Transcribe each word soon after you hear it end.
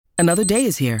Another day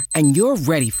is here, and you're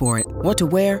ready for it. What to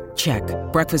wear? Check.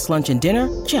 Breakfast, lunch, and dinner?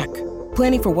 Check.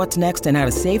 Planning for what's next and how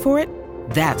to save for it?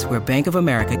 That's where Bank of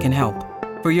America can help.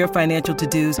 For your financial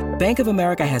to-dos, Bank of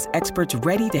America has experts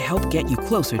ready to help get you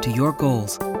closer to your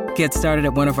goals. Get started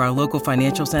at one of our local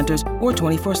financial centers or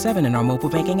 24/7 in our mobile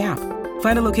banking app.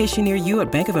 Find a location near you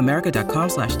at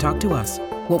bankofamerica.com/talktous.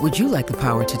 What would you like the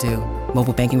power to do?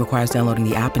 Mobile banking requires downloading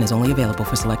the app and is only available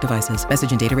for select devices.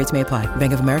 Message and data rates may apply.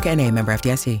 Bank of America N.A., member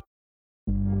FDIC.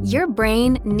 Your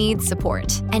brain needs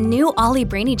support, and new Ollie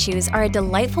Brainy Chews are a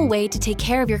delightful way to take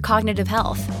care of your cognitive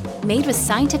health. Made with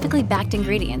scientifically backed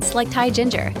ingredients like Thai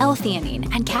ginger,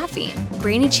 L-theanine, and caffeine,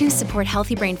 Brainy Chews support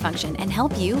healthy brain function and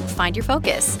help you find your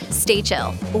focus, stay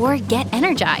chill, or get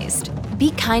energized.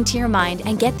 Be kind to your mind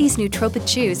and get these nootropic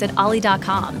chews at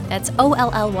ollie.com. That's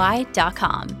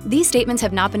OLLY.com. These statements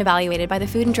have not been evaluated by the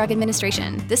Food and Drug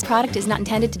Administration. This product is not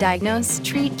intended to diagnose,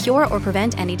 treat, cure, or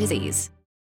prevent any disease.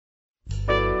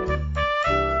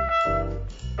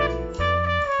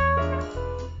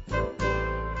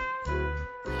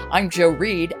 I'm Joe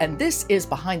Reed, and this is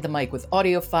Behind the Mic with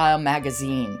AudioFile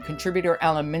Magazine. Contributor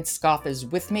Alan Minskoff is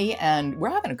with me, and we're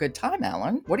having a good time,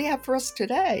 Alan. What do you have for us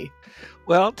today?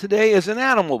 Well, today is an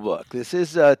animal book. This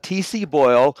is T.C.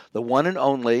 Boyle, the one and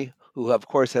only, who, of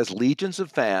course, has legions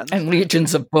of fans. And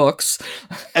legions of books.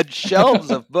 And shelves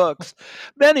of books,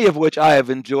 many of which I have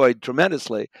enjoyed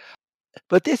tremendously.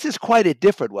 But this is quite a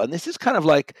different one. This is kind of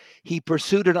like he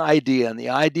pursued an idea, and the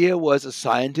idea was a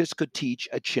scientist could teach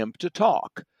a chimp to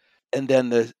talk. And then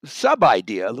the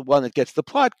sub-idea, the one that gets the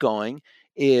plot going,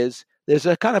 is there's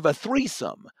a kind of a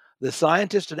threesome. The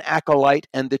scientist, an acolyte,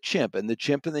 and the chimp. And the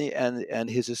chimp and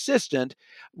his assistant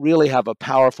really have a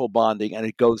powerful bonding, and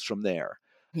it goes from there.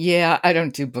 Yeah, I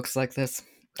don't do books like this.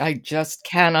 I just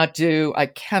cannot do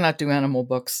animal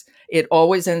books. It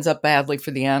always ends up badly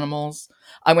for the animals.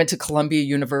 I went to Columbia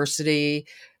University,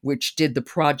 which did the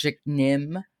Project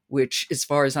NIM, which, as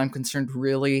far as I'm concerned,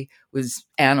 really was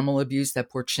animal abuse. That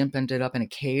poor chimp ended up in a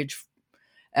cage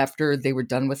after they were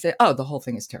done with it. Oh, the whole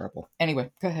thing is terrible.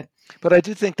 Anyway, go ahead. But I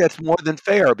do think that's more than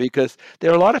fair, because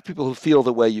there are a lot of people who feel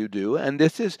the way you do, and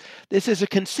this is a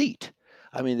conceit.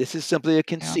 I mean, this is simply a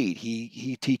conceit. Yeah.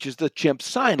 He teaches the chimp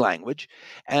sign language,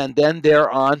 and then they're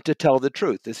on to tell the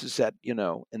truth. This is set, in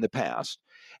the past.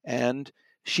 And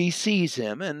she sees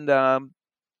him, and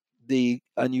the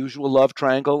unusual love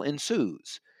triangle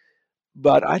ensues.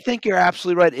 But I think you're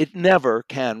absolutely right. It never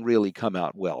can really come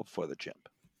out well for the chimp.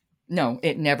 No,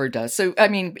 it never does. So, I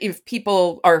mean, if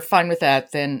people are fine with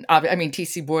that, then,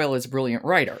 T.C. Boyle is a brilliant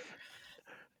writer.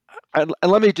 And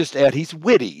let me just add, he's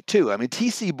witty, too. I mean,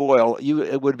 T.C. Boyle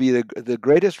would be the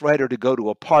greatest writer to go to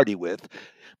a party with,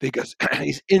 because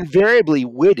he's invariably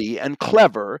witty and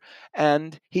clever,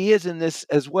 and he is in this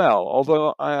as well.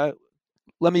 Although,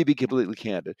 let me be completely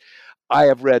candid. I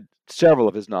have read several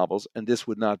of his novels, and this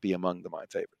would not be among my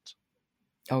favorites.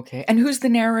 Okay. And who's the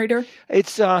narrator?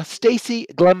 It's Stacy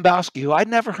Glembowski, who I'd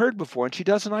never heard before, and she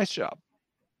does a nice job.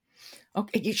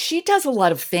 Okay. She does a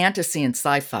lot of fantasy and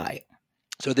sci-fi.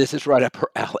 So this is right up her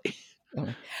alley.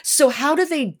 So how do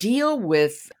they deal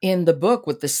with, in the book,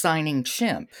 with the signing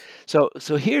chimp? So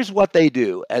here's what they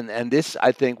do, and this,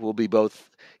 I think, will be both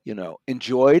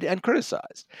enjoyed and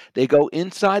criticized. They go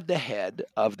inside the head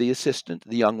of the assistant,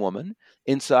 the young woman,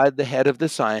 inside the head of the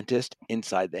scientist,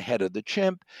 inside the head of the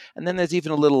chimp, and then there's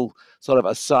even a little sort of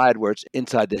aside where it's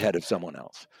inside the head of someone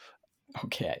else.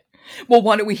 Okay. Well,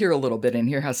 why don't we hear a little bit and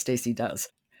hear how Stacy does?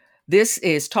 This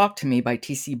is Talk to Me by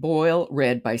T.C. Boyle,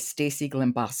 read by Stacy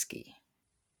Glembowski.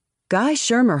 Guy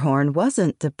Schermerhorn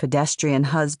wasn't the pedestrian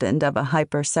husband of a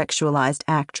hypersexualized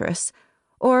actress,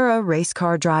 or a race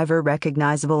car driver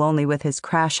recognizable only with his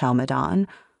crash helmet on,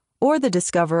 or the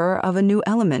discoverer of a new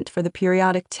element for the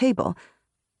periodic table,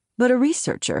 but a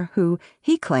researcher who,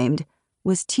 he claimed,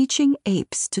 was teaching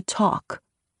apes to talk.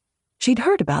 She'd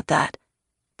heard about that.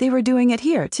 They were doing it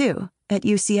here, too, at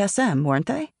UCSM, weren't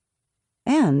they?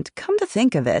 And, come to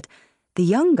think of it, the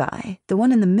young guy, the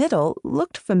one in the middle,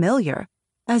 looked familiar,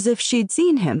 as if she'd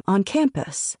seen him on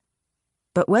campus.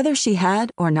 But whether she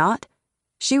had or not,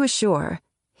 she was sure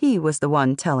he was the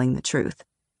one telling the truth.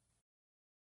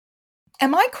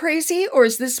 Am I crazy, or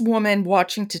is this woman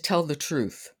watching to tell the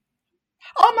truth?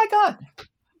 Oh my God.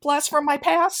 Blast from my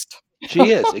past.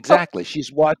 She is, exactly.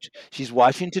 She's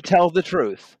watching to tell the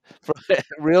truth. It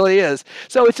really is.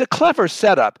 So it's a clever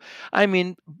setup. I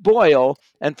mean, Boyle,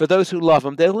 and for those who love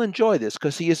him, they'll enjoy this,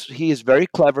 because he is very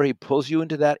clever. He pulls you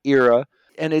into that era.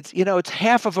 And it's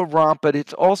half of a romp, but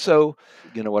it's also,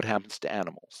 what happens to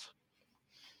animals.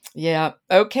 Yeah.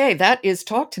 Okay. That is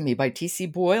Talk to Me by T.C.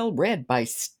 Boyle, read by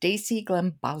Stacy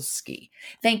Glembowski.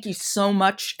 Thank you so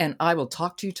much. And I will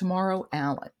talk to you tomorrow,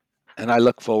 Alan. And I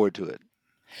look forward to it.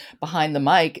 Behind the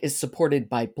Mic is supported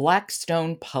by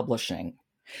Blackstone Publishing.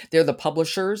 They're the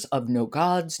publishers of No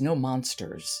Gods, No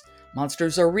Monsters.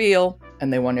 Monsters are real,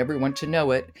 and they want everyone to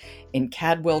know it, in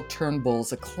Cadwell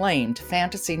Turnbull's acclaimed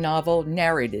fantasy novel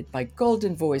narrated by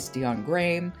golden-voiced Dion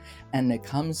Graham, and it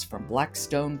comes from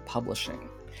Blackstone Publishing.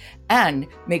 And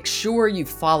make sure you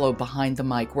follow Behind the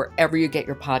Mic wherever you get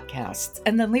your podcasts,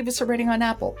 and then leave us a rating on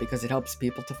Apple because it helps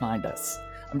people to find us.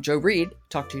 I'm Jo Reed.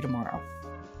 Talk to you tomorrow.